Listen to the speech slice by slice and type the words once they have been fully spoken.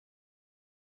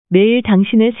매일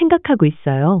당신을 생각하고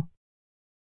있어요.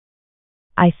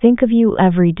 I think of you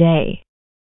every day.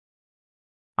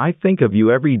 I think of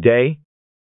you every day.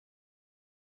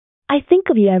 I think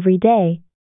of you every day.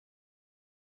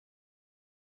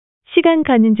 시간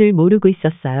가는 줄 모르고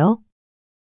있었어요.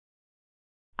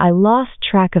 I lost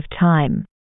track of time.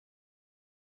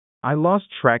 I lost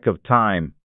track of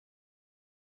time.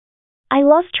 I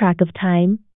lost track of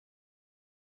time.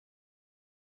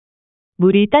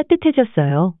 물이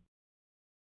따뜻해졌어요.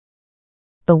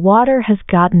 The water has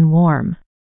gotten warm.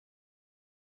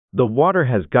 The water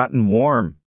has gotten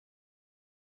warm.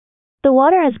 The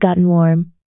water has gotten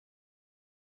warm.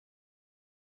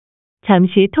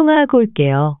 잠시 통화하고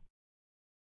올게요.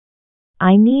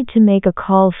 I need to make a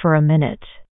call for a minute.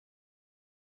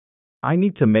 I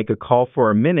need to make a call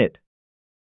for a minute.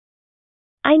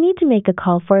 I need to make a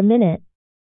call for a minute.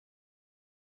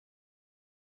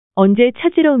 언제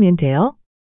찾으러 오면 돼요?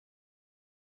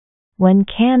 When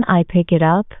can I pick it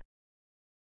up?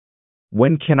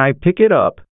 When can I pick it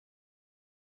up?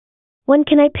 When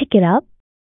can I pick it up?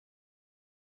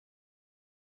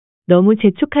 너무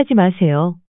재촉하지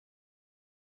마세요.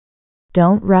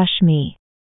 Don't rush me.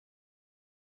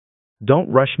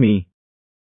 Don't rush me.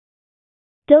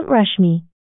 Don't rush me.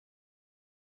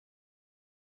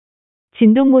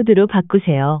 진동 모드로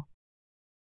바꾸세요.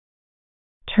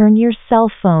 Turn your cell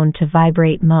phone to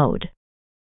vibrate mode.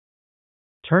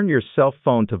 Turn your cell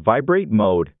phone to vibrate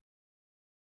mode.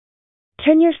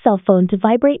 Turn your cell phone to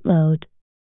vibrate mode.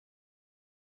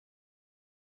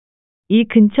 이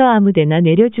근처 아무데나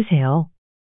내려주세요.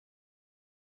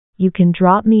 You can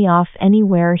drop me off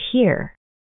anywhere here.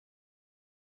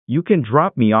 You can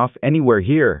drop me off anywhere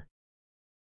here.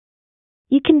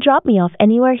 You can drop me off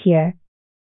anywhere here.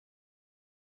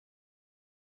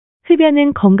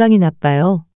 흡연은 건강에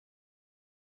나빠요.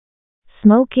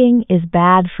 Smoking is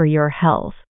bad for your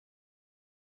health.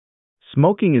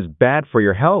 Smoking is bad for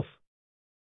your health.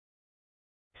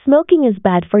 Smoking is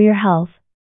bad for your health.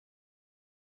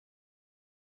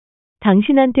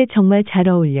 당신한테 정말 잘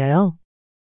어울려요.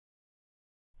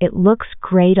 It looks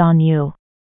great on you.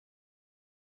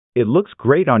 It looks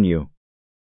great on you.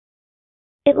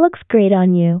 It looks great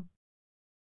on you.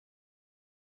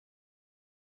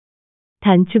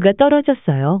 단추가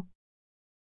떨어졌어요.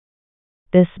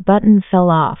 This button fell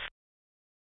off.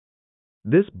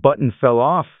 This button fell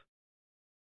off.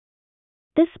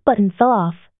 This button fell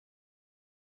off.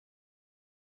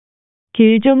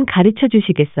 길 좀 가르쳐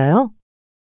주시겠어요?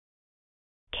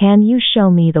 Can you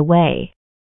show me the way?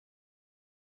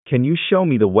 Can you show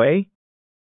me the way?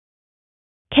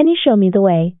 Can you show me the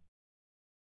way?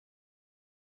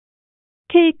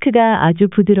 케이크가 아주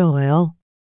부드러워요.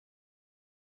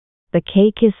 The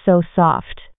cake is so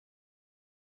soft.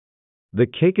 The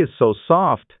cake is so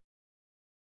soft.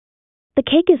 The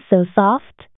cake is so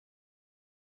soft.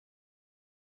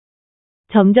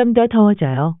 점점 더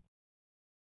더워져요.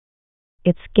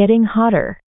 It's getting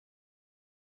hotter.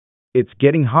 It's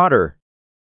getting hotter.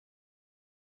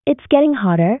 It's getting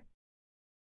hotter.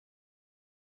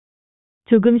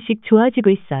 조금씩 좋아지고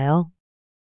있어요.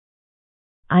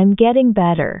 I'm getting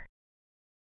better.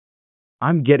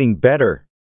 I'm getting better.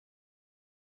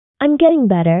 I'm getting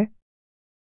better.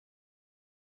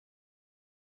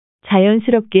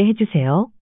 자연스럽게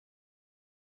해주세요.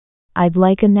 I'd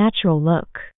like a natural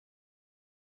look.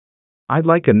 I'd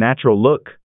like a natural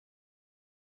look.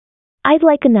 I'd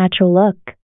like a natural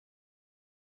look.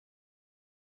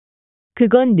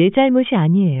 그건 내 잘못이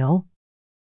아니에요.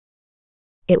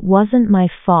 It wasn't my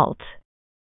fault.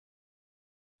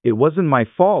 It wasn't my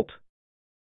fault.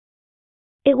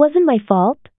 It wasn't my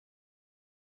fault.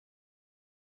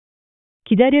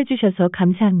 기다려주셔서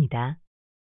감사합니다.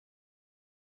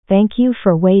 Thank you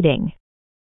for waiting.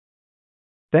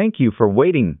 Thank you for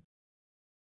waiting.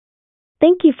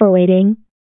 Thank you for waiting.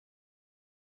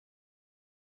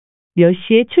 몇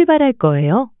시에 출발할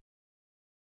거예요?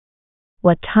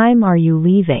 What time are you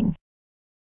leaving?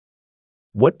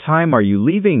 What time are you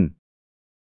leaving?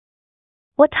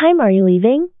 What time are you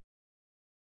leaving?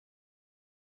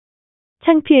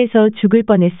 창피해서 죽을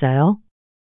뻔했어요.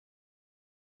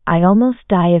 I almost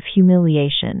die of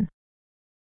humiliation.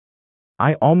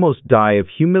 I almost die of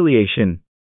humiliation.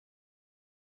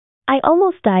 I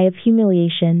almost die of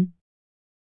humiliation.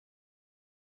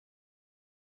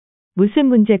 무슨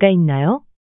문제가 있나요?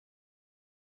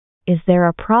 Is there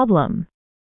a problem?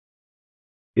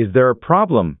 Is there a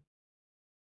problem?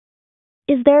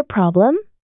 Is there a problem?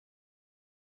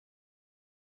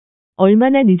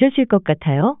 얼마나 늦어질 것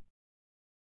같아요?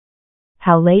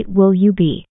 How late will you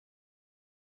be?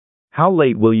 How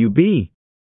late will you be?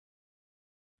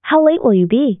 How late will you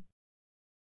be?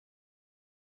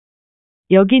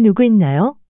 여기 누구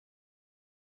있나요?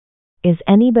 Is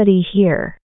anybody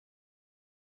here?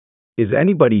 Is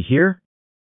anybody here?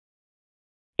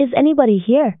 Is anybody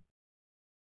here?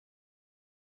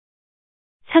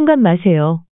 상관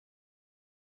마세요.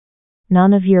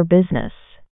 None of your business.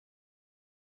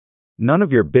 None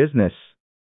of your business.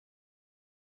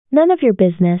 None of your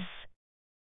business.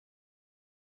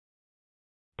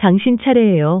 당신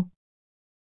차례예요.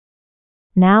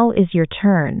 Now is your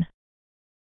turn.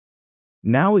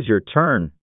 Now is your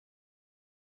turn.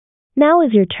 Now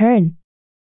is your turn.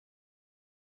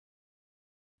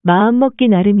 마음 먹기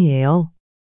나름이에요.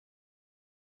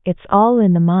 It's all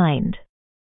in the mind.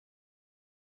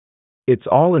 It's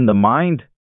all in the mind.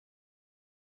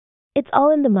 It's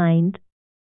all in the mind.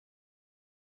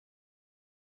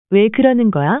 왜 그러는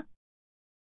거야?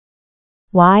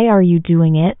 Why are you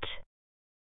doing it?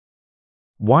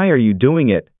 Why are you doing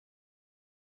it?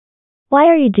 Why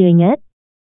are you doing it?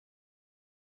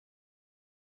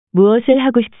 무엇을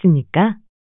하고 싶습니까?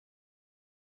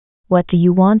 What do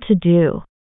you want to do?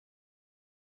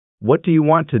 What do you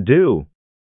want to do?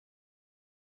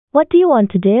 What do you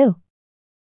want to do?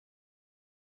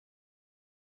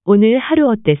 오늘 하루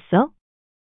어땠어?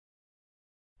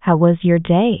 How was your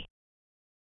day?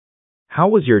 How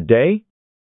was your day?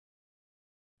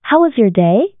 How was your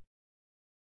day?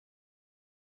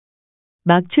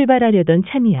 막 출발하려던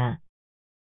참이야.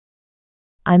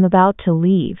 I'm about to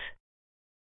leave.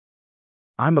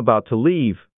 I'm about to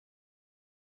leave.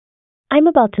 I'm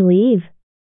about to leave.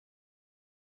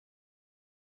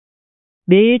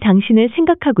 매일 당신을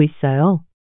생각하고 있어요.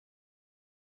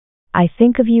 I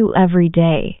think of you every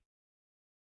day.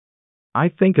 I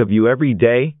think of you every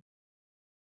day.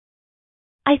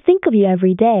 I think of you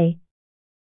every day.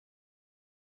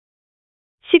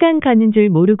 시간 가는 줄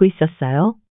모르고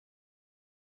있었어요.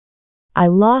 I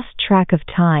lost track of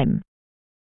time.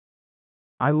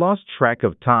 I lost track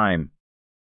of time.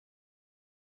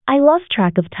 I lost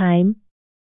track of time.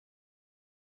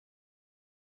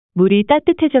 물이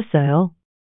따뜻해졌어요.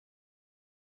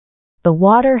 The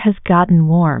water has gotten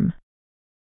warm.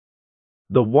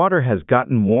 The water has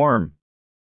gotten warm.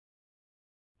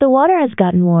 The water has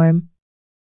gotten warm.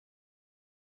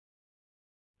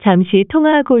 잠시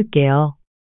통화하고 올게요.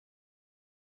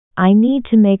 I need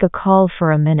to make a call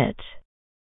for a minute.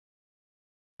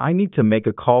 I need to make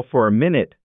a call for a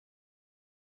minute.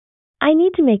 I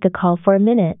need to make a call for a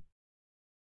minute.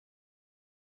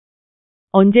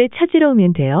 언제 찾으러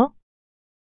오면 돼요?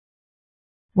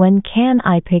 When can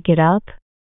I pick it up?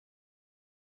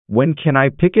 When can I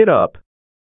pick it up?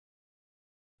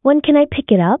 When can I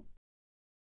pick it up?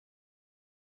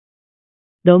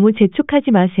 너무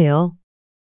재촉하지 마세요.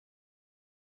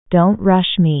 Don't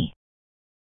rush me.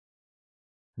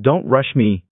 Don't rush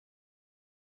me.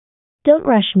 Don't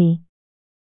rush me.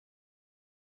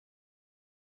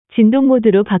 진동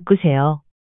모드로 바꾸세요.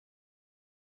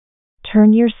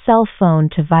 Turn your cell phone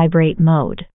to vibrate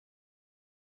mode.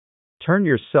 Turn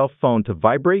your cell phone to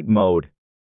vibrate mode.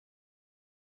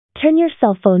 Turn your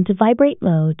cell phone to vibrate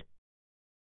mode.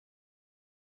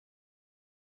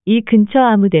 이 근처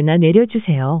아무데나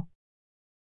내려주세요.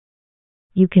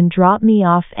 You can drop me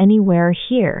off anywhere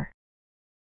here.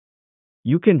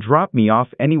 You can drop me off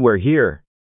anywhere here.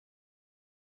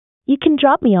 You can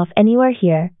drop me off anywhere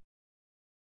here.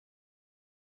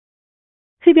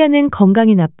 흡연은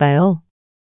건강에 나빠요.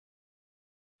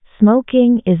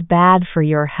 Smoking is bad for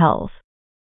your health.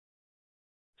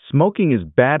 Smoking is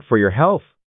bad for your health.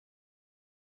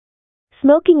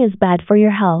 Smoking is bad for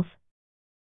your health.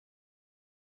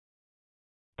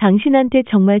 당신한테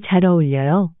정말 잘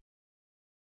어울려요.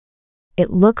 It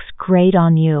looks great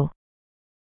on you.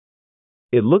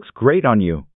 It looks great on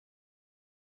you.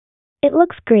 It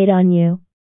looks great on you.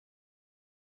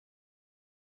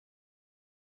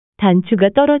 단추가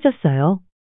떨어졌어요.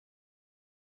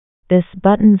 This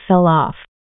button fell off.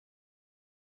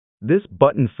 This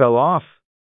button fell off.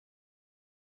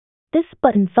 This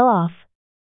button fell off.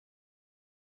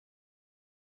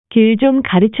 길 좀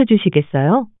가르쳐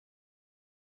주시겠어요?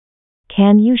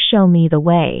 Can you show me the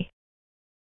way?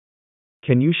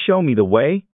 Can you show me the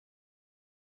way?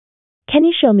 Can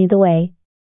you show me the way?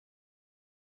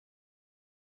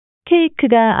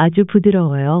 케이크가 아주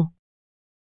부드러워요.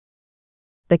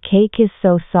 The cake is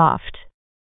so soft.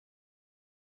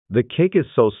 The cake is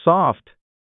so soft.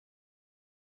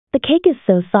 The cake is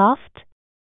so soft.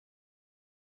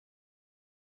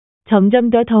 점점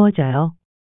더 더워져요.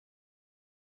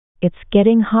 It's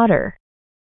getting hotter.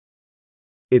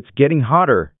 It's getting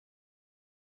hotter.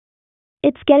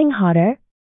 It's getting hotter.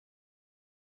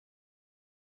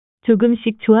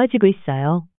 조금씩 좋아지고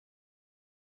있어요.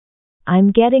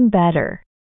 I'm getting better.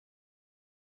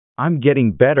 I'm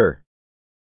getting better.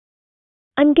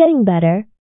 I'm getting better.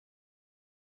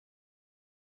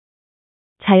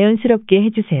 자연스럽게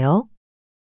해주세요.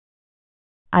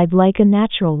 I'd like a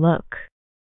natural look.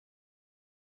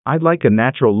 I'd like a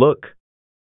natural look.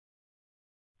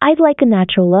 I'd like a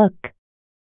natural look.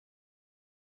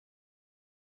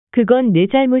 그건 내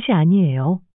잘못이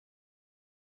아니에요.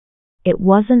 It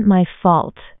wasn't my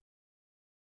fault.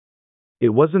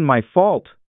 It wasn't my fault.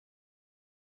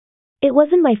 It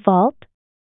wasn't my fault.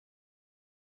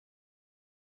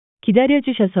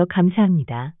 기다려주셔서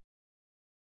감사합니다.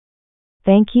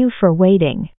 Thank you for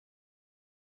waiting.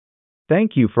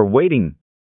 Thank you for waiting.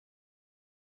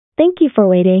 Thank you for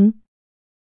waiting.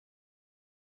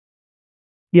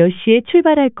 몇 시에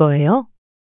출발할 거예요?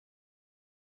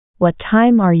 What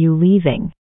time are you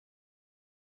leaving?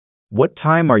 What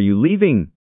time are you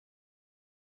leaving?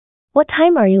 What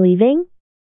time are you leaving?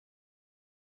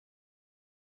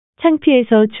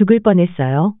 창피해서 죽을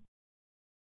뻔했어요.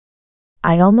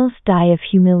 I almost die of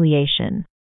humiliation.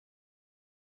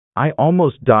 I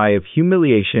almost die of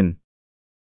humiliation.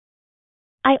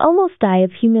 I almost die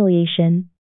of humiliation.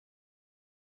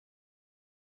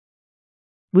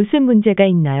 무슨 문제가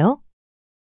있나요?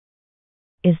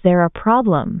 Is there a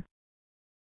problem?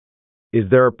 Is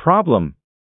there a problem?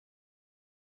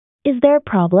 Is there a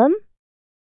problem?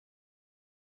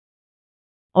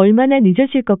 얼마나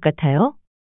늦어질 것 같아요?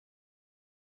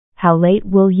 How late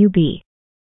will you be?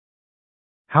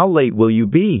 How late will you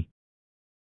be?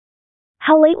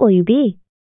 How late will you be?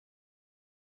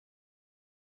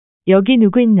 여기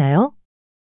누구 있나요?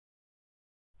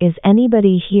 Is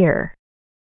anybody here?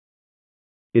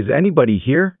 Is anybody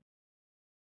here?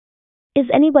 Is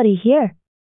anybody here?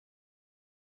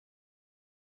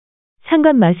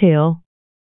 상관 마세요.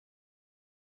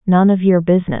 None of your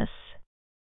business.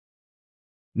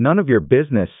 None of your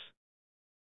business.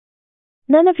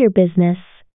 None of your business.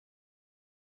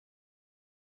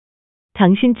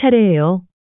 당신 차례예요.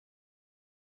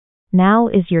 Now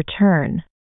is your turn.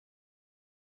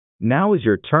 Now is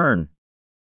your turn.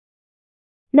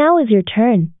 Now is your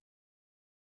turn.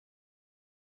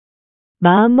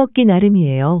 마음 먹기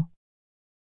나름이에요.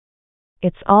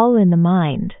 It's all in the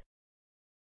mind.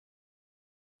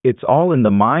 It's all in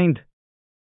the mind.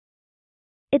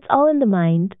 It's all in the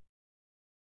mind.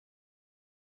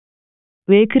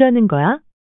 왜 그러는 거야?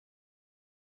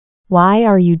 Why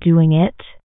are you doing it?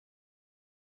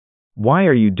 Why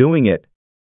are you doing it?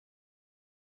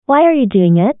 Why are you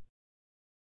doing it?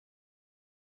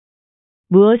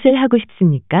 무엇을 하고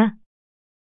싶습니까?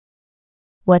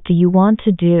 What do you want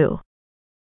to do?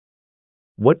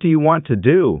 What do you want to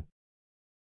do?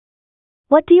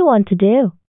 What do you want to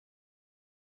do?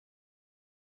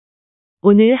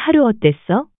 오늘 하루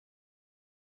어땠어?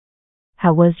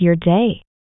 How was your day?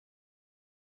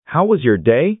 How was your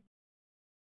day?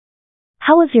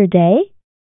 How was your day?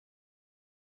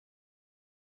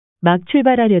 막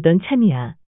출발하려던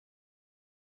참이야.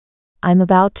 I'm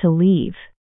about to leave.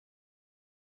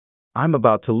 I'm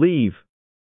about to leave.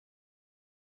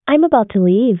 I'm about to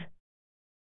leave.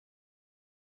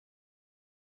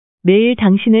 매일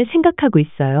당신을 생각하고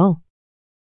있어요.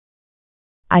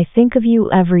 I think of you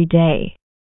every day.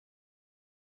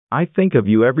 I think of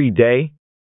you every day.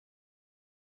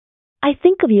 I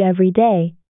think of you every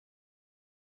day.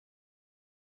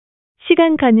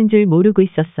 시간 가는 줄 모르고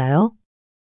있었어요.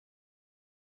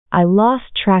 I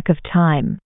lost track of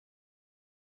time.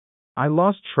 I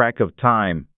lost track of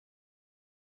time.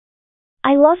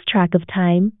 I lost track of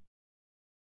time.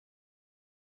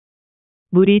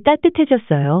 물이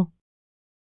따뜻해졌어요.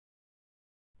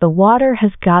 The water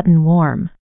has gotten warm.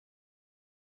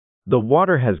 The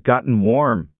water has gotten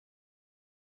warm.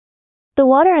 The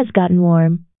water has gotten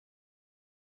warm.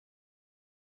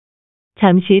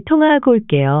 잠시 통화하고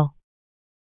올게요.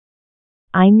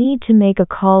 I need to make a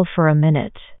call for a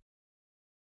minute.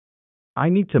 I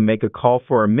need to make a call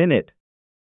for a minute.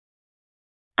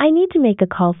 I need to make a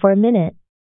call for a minute.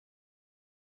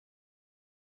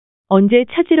 언제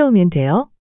찾으러 오면 돼요?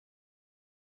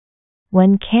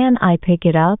 When can I pick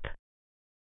it up?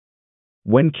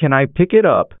 When can I pick it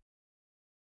up?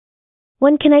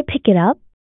 When can I pick it up?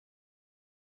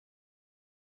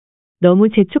 너무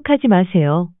재촉하지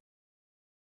마세요.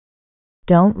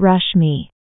 Don't rush me.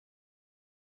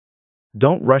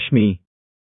 Don't rush me.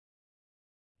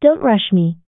 Don't rush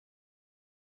me.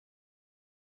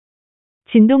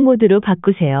 진동 모드로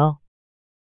바꾸세요.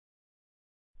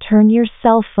 Turn your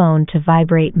cell phone to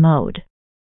vibrate mode.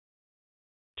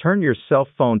 Turn your cell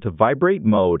phone to vibrate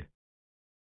mode.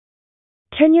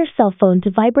 Turn your cell phone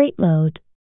to vibrate mode.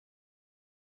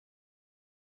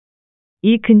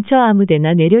 이 근처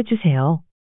아무데나 내려주세요.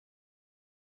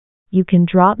 You can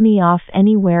drop me off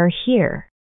anywhere here.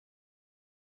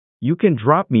 You can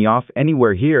drop me off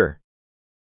anywhere here.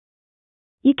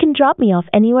 You can drop me off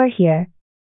anywhere here.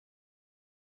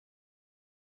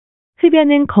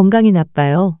 흡연은 건강에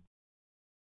나빠요.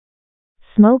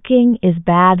 Smoking is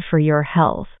bad for your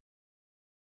health.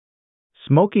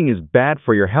 Smoking is bad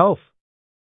for your health.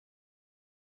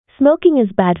 Smoking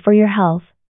is bad for your health.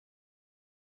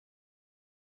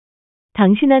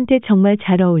 당신한테 정말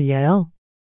잘 어울려요.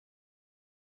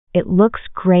 It looks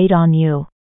great on you.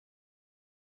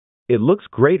 It looks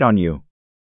great on you.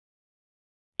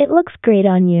 It looks great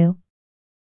on you.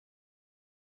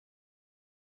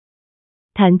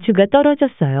 단추가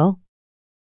떨어졌어요.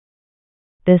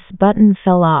 This button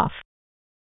fell off.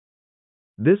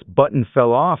 This button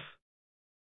fell off.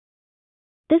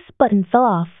 This button fell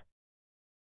off.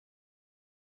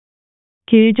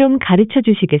 길 좀 가르쳐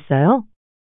주시겠어요?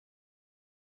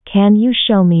 Can you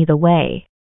show me the way?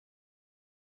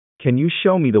 Can you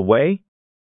show me the way?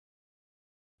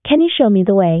 Can you show me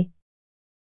the way?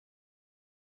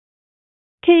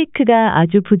 케이크가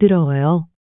아주 부드러워요.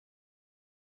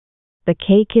 The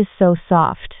cake is so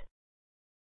soft.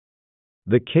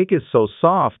 The cake is so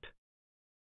soft.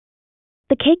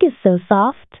 The cake is so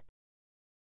soft.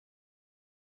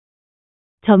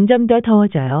 점점 더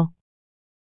더워져요.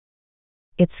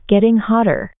 It's getting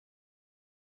hotter.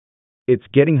 It's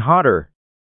getting hotter.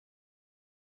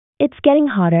 It's getting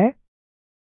hotter.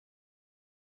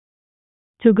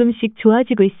 조금씩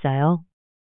좋아지고 있어요.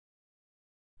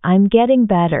 I'm getting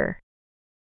better.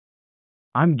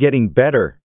 I'm getting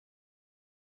better.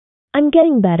 I'm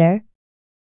getting better.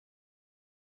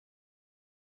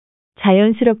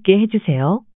 자연스럽게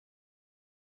해주세요.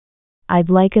 I'd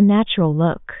like a natural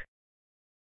look.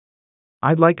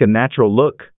 I'd like a natural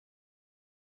look.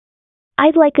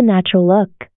 I'd like a natural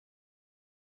look.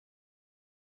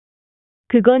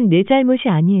 그건 내 잘못이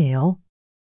아니에요.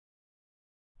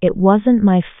 It wasn't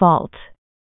my fault.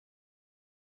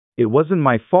 It wasn't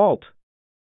my fault.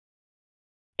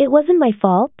 It wasn't my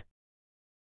fault.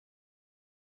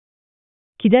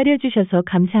 기다려주셔서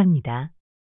감사합니다.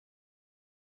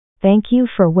 Thank you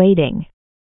for waiting.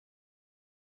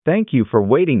 Thank you for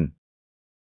waiting.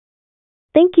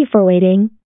 Thank you for waiting.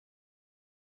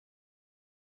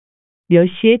 몇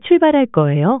시에 출발할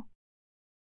거예요?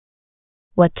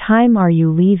 What time are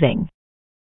you leaving?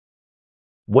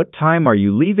 What time are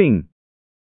you leaving?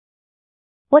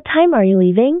 What time are you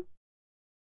leaving?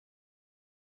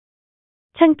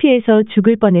 창피해서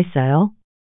죽을 뻔했어요.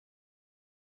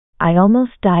 I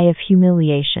almost die of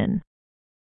humiliation.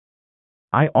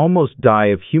 I almost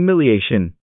die of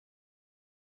humiliation.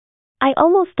 I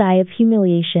almost die of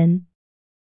humiliation.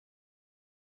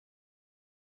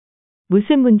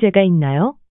 무슨 문제가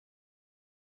있나요?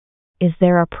 Is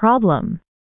there a problem?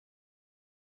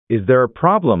 Is there a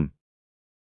problem?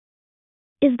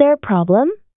 Is there a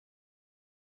problem?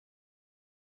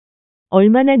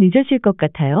 얼마나 늦어질 것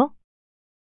같아요?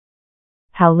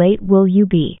 How late will you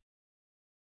be?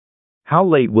 How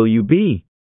late will you be?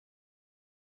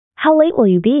 How late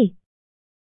will you be?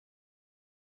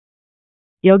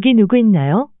 여기 누구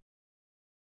있나요?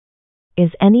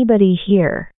 Is anybody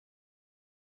here?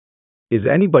 Is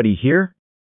anybody here?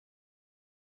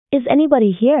 Is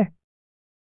anybody here?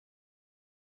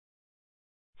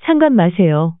 상관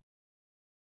마세요.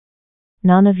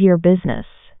 None of your business.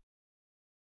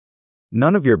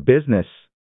 None of your business.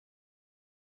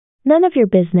 None of your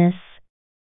business.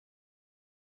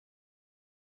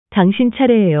 당신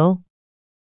차례예요.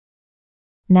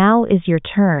 Now is your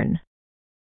turn.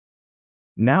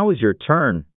 Now is your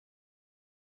turn.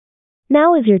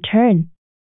 Now is your turn.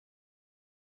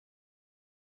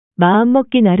 마음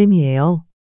먹기 나름이에요.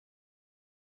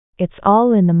 It's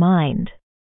all in the mind.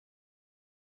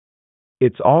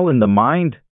 It's all in the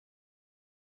mind.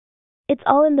 It's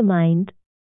all in the mind.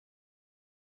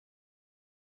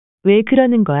 왜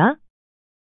그러는 거야?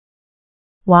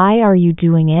 Why are you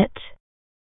doing it?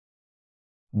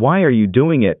 Why are you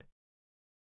doing it?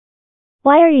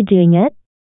 Why are you doing it?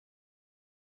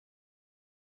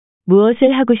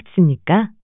 무엇을 하고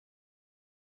싶습니까?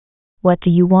 What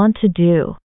do you want to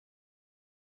do?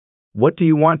 What do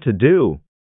you want to do?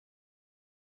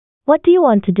 What do you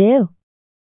want to do?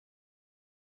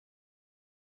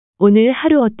 오늘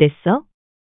하루 어땠어?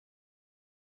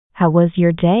 How was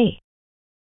your day?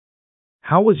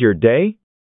 How was your day?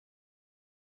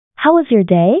 How was your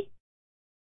day?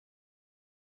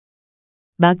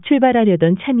 막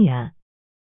출발하려던 참이야.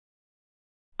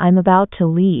 I'm about to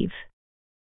leave.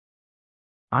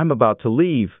 I'm about to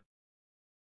leave.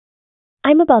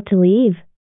 I'm about to leave.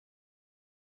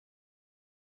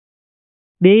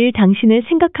 매일 당신을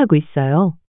생각하고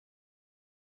있어요.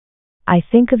 I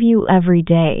think of you every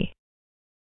day.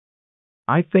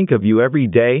 I think of you every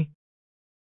day.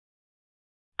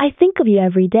 I think of you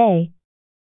every day.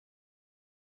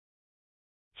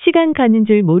 시간 가는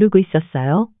줄 모르고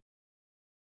있었어요.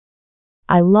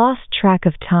 I lost track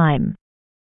of time.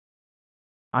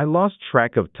 I lost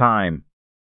track of time.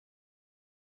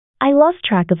 I lost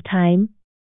track of time.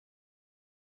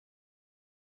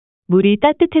 물이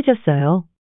따뜻해졌어요.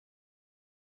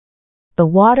 The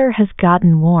water has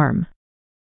gotten warm.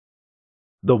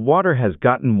 The water has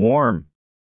gotten warm.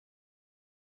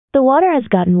 The water has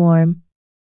gotten warm.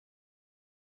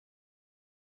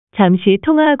 잠시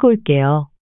통화하고 올게요.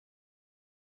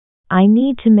 I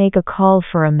need to make a call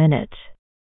for a minute.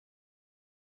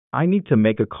 I need to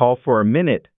make a call for a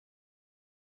minute.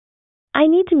 I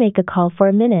need to make a call for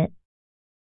a minute.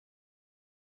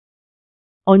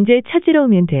 언제 찾으러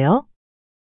오면 돼요?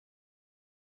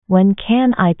 When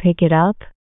can I pick it up?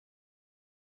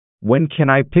 When can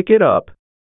I pick it up?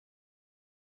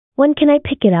 When can I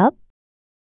pick it up?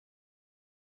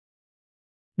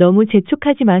 너무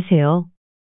재촉하지 마세요.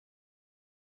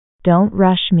 Don't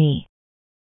rush me.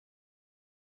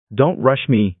 Don't rush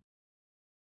me.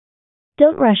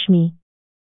 Don't rush me.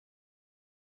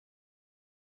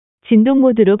 진동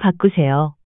모드로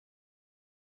바꾸세요.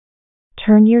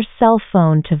 Turn your cell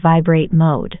phone to vibrate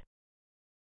mode.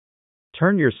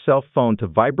 Turn your cell phone to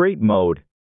vibrate mode.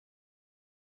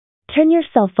 Turn your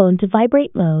cell phone to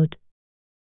vibrate mode.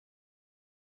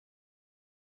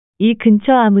 이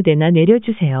근처 아무데나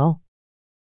내려주세요.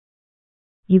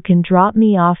 You can drop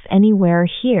me off anywhere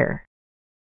here.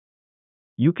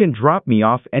 You can drop me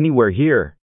off anywhere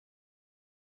here.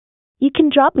 You can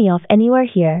drop me off anywhere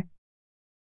here.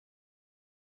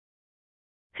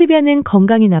 흡연은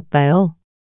건강에 나빠요.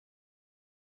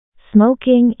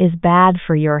 Smoking is bad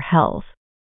for your health.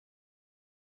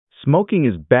 Smoking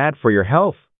is bad for your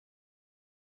health.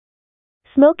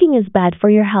 Smoking is bad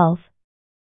for your health.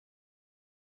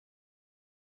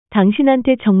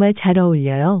 당신한테 정말 잘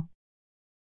어울려요.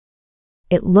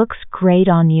 It looks great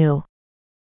on you.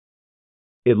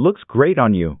 It looks great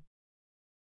on you.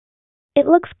 It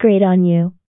looks great on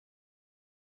you.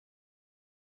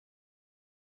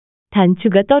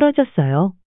 단추가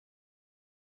떨어졌어요.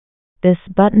 This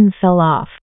button fell off.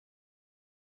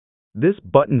 This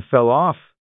button fell off.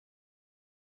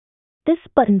 This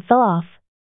button fell off.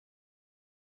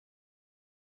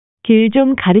 길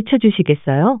좀 가르쳐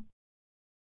주시겠어요?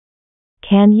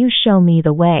 Can you show me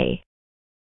the way?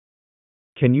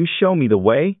 Can you show me the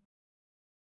way?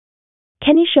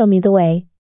 Can you show me the way?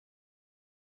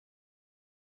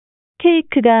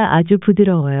 케이크가 아주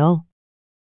부드러워요.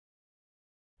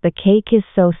 The cake is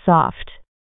so soft.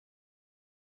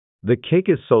 The cake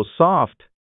is so soft.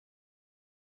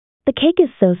 The cake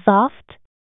is so soft.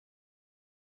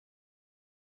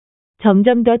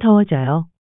 점점 더 더워져요.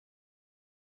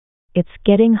 It's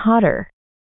getting hotter.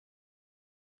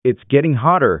 It's getting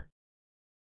hotter.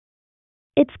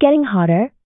 It's getting hotter.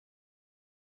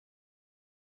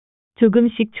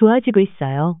 조금씩 좋아지고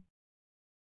있어요.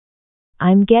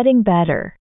 I'm getting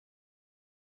better.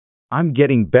 I'm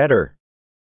getting better.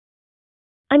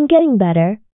 I'm getting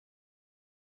better.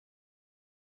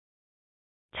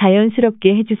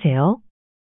 자연스럽게 해주세요.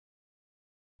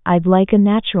 I'd like a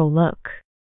natural look.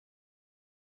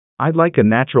 I'd like a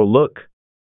natural look.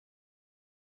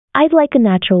 I'd like a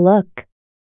natural look.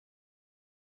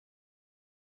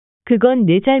 그건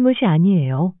내 잘못이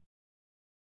아니에요.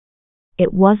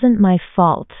 It wasn't my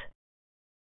fault.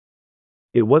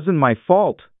 It wasn't my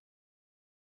fault.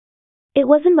 It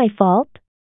wasn't my fault.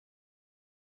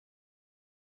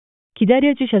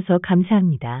 기다려주셔서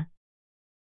감사합니다.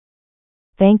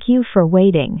 Thank you for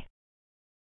waiting.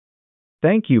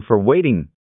 Thank you for waiting.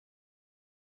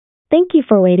 Thank you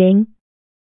for waiting.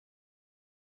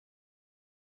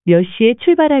 몇 시에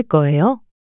출발할 거예요?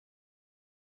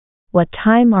 What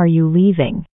time are you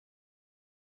leaving?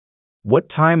 What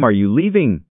time are you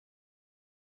leaving?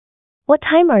 What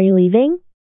time are you leaving?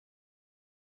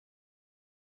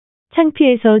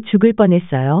 창피해서 죽을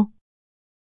뻔했어요.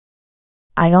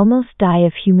 I almost die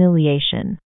of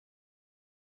humiliation.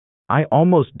 I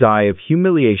almost die of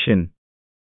humiliation.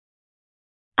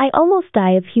 I almost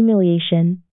die of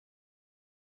humiliation.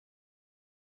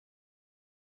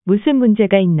 무슨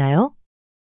문제가 있나요?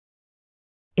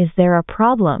 Is there a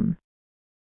problem?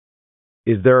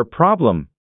 Is there a problem?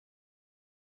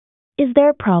 Is there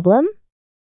a problem?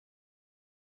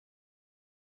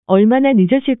 얼마나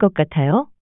늦어질 것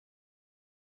같아요?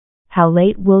 How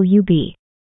late will you be?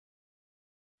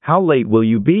 How late will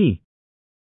you be?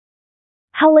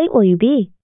 How late will you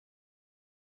be?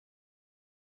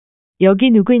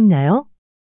 여기 누구 있나요?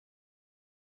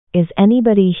 Is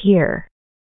anybody here?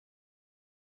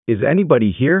 Is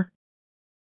anybody here?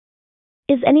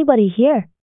 Is anybody here?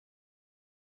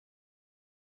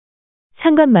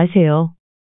 상관 마세요.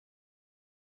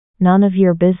 None of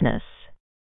your business.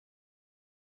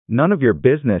 None of your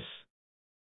business.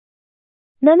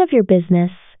 None of your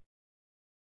business.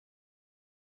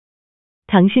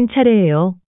 당신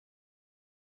차례예요.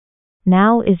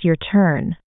 Now is your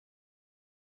turn.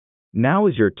 Now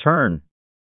is your turn.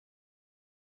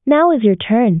 Now is your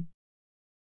turn.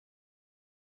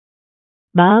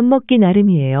 마음 먹기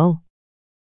나름이에요.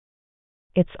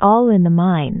 It's all in the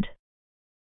mind.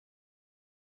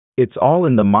 It's all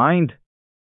in the mind.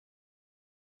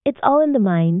 It's all in the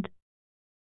mind.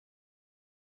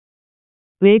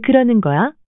 왜 그러는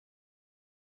거야?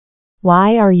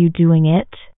 Why are you doing it?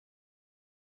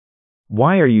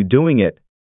 Why are you doing it?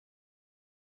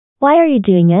 Why are you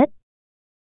doing it?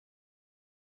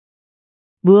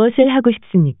 무엇을 하고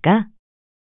싶습니까?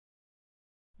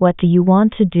 What do you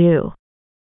want to do?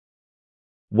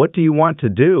 What do you want to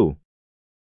do?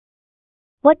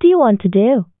 What do you want to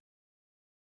do?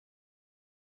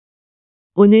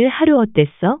 오늘 하루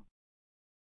어땠어?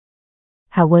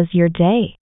 How was your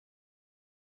day?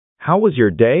 How was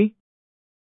your day?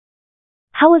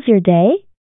 How was your day?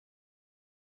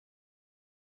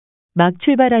 막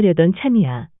출발하려던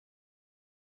참이야.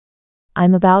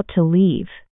 I'm about to leave.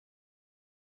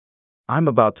 I'm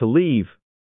about to leave.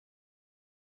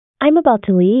 I'm about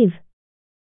to leave.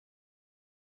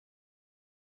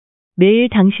 매일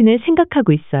당신을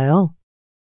생각하고 있어요.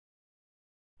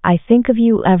 I think of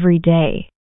you every day.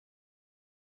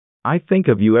 I think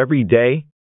of you every day.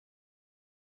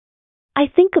 I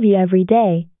think of you every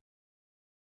day.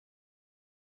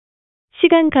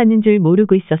 시간 가는 줄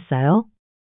모르고 있었어요.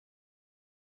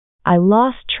 I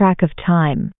lost track of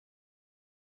time.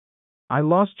 I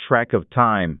lost track of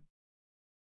time.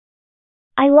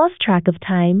 I lost track of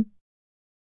time.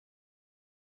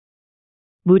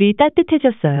 물이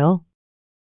따뜻해졌어요.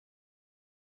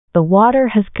 The water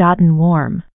has gotten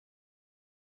warm.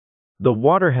 The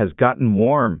water has gotten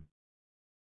warm.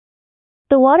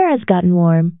 The water has gotten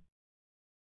warm.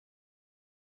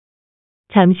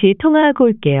 잠시 통화하고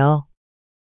올게요.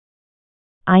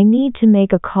 I need to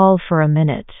make a call for a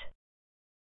minute.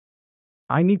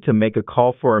 I need to make a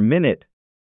call for a minute.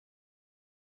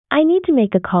 I need to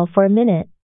make a call for a minute.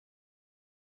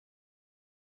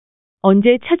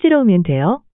 언제 찾으러 오면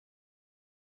돼요?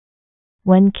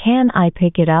 When can I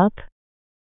pick it up?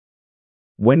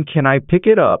 When can I pick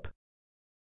it up?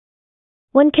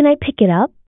 When can I pick it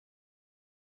up?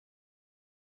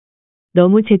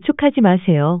 너무 재촉하지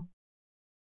마세요.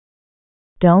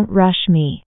 Don't rush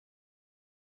me.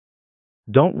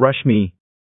 Don't rush me.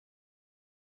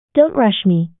 Don't rush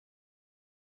me.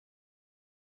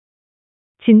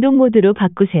 진동 모드로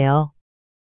바꾸세요.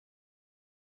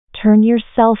 Turn your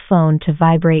cell phone to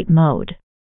vibrate mode.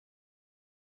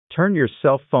 Turn your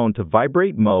cell phone to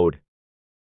vibrate mode.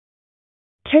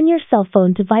 Turn your cell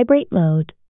phone to vibrate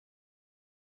mode.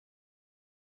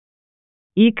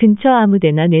 이 근처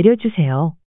아무데나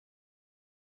내려주세요.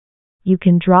 You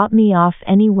can drop me off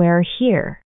anywhere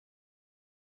here.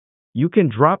 You can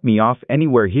drop me off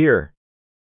anywhere here.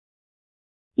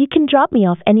 You can drop me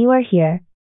off anywhere here.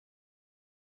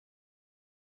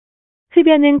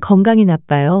 흡연은 건강에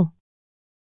나빠요.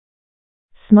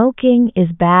 Smoking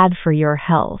is bad for your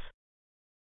health.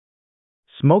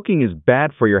 Smoking is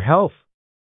bad for your health.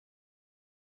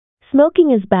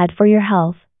 Smoking is bad for your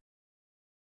health.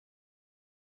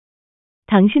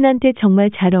 당신한테 정말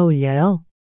잘 어울려요.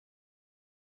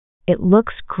 It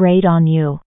looks great on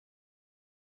you.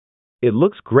 It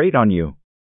looks great on you.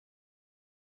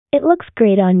 It looks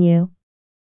great on you.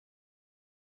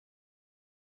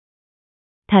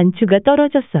 단추가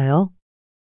떨어졌어요.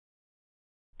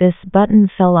 This button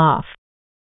fell off.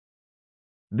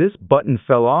 This button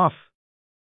fell off.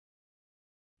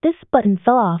 This button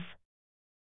fell off.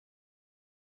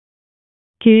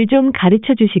 길 좀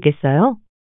가르쳐 주시겠어요?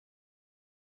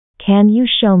 Can you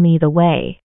show me the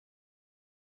way?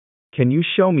 Can you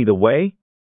show me the way?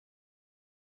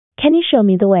 Can you show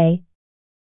me the way?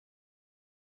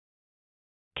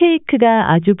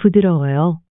 케이크가 아주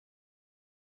부드러워요.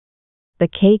 The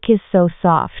cake is so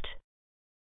soft.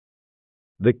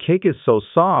 The cake is so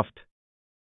soft.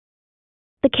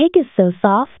 The cake is so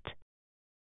soft.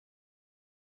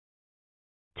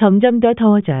 점점 더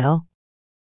더워져요.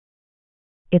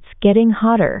 It's getting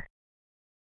hotter.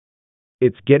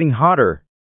 It's getting hotter.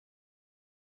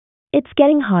 It's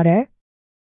getting hotter.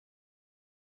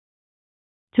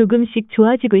 조금씩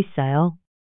좋아지고 있어요.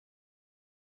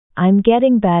 I'm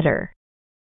getting better.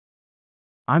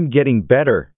 I'm getting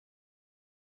better.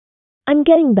 I'm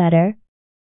getting better.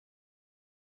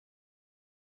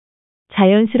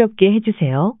 자연스럽게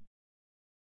해주세요.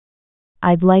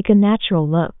 I'd like a natural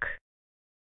look.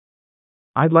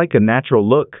 I'd like a natural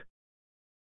look.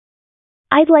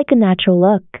 I'd like a natural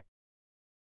look.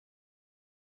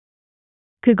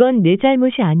 그건 내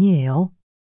잘못이 아니에요.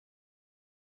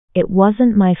 It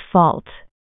wasn't my fault.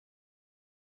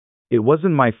 It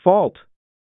wasn't my fault.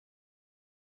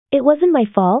 It wasn't my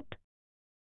fault.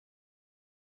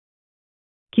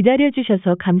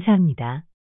 기다려주셔서 감사합니다.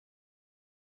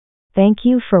 Thank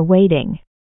you for waiting.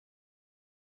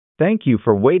 Thank you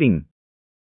for waiting.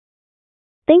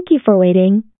 Thank you for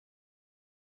waiting.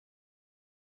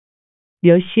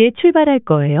 몇 시에 출발할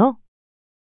거예요?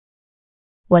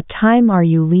 What time are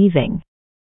you leaving?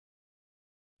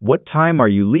 What time are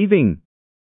you leaving?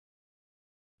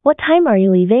 What time are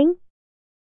you leaving?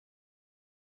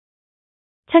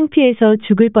 창피해서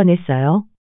죽을 뻔했어요.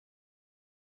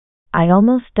 I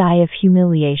almost die of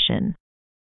humiliation.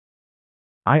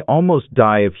 I almost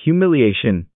die of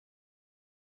humiliation.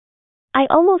 I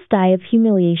almost die of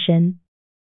humiliation.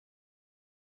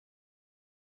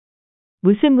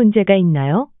 무슨 문제가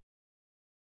있나요?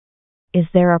 Is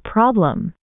there a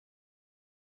problem?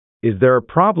 Is there a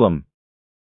problem?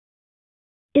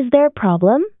 Is there a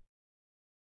problem?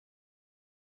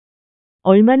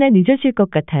 얼마나 늦어질 것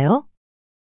같아요?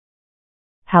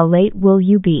 How late will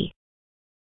you be?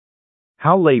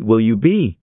 How late will you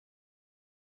be?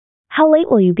 How late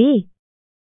will you be?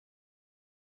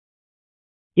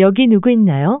 여기 누구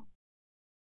있나요?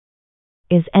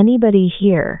 Is anybody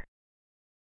here?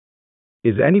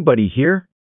 Is anybody here?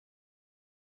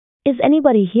 Is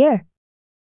anybody here?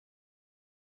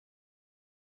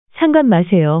 상관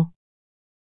마세요.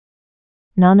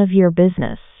 None of your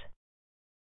business.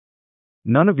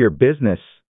 None of your business.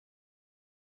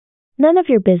 None of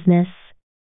your business.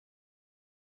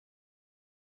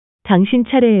 당신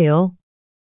차례예요.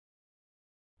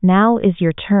 Now is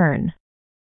your turn.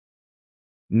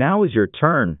 Now is your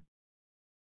turn.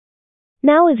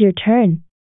 Now is your turn.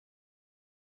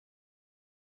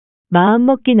 마음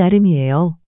먹기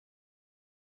나름이에요.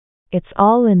 It's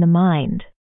all in the mind.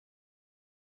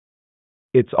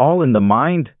 It's all in the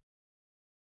mind.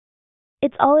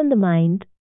 It's all in the mind.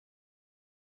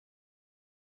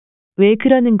 왜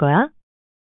그러는 거야?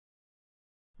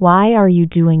 Why are you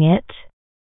doing it?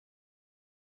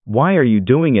 Why are you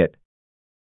doing it?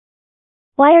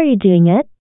 Why are you doing it?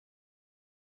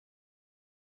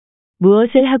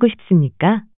 무엇을 하고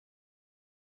싶습니까?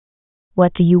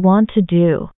 What do you want to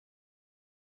do?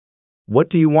 What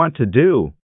do you want to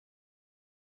do?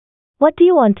 What do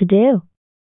you want to do?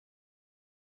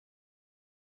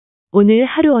 오늘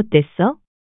하루 어땠어?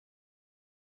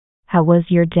 How was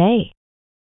your day?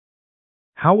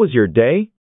 How was your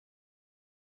day?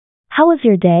 How was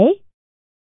your day?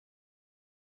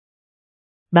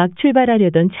 막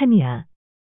출발하려던 참이야.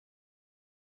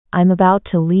 I'm about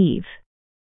to leave.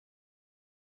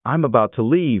 I'm about to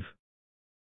leave.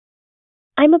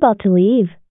 I'm about to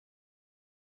leave.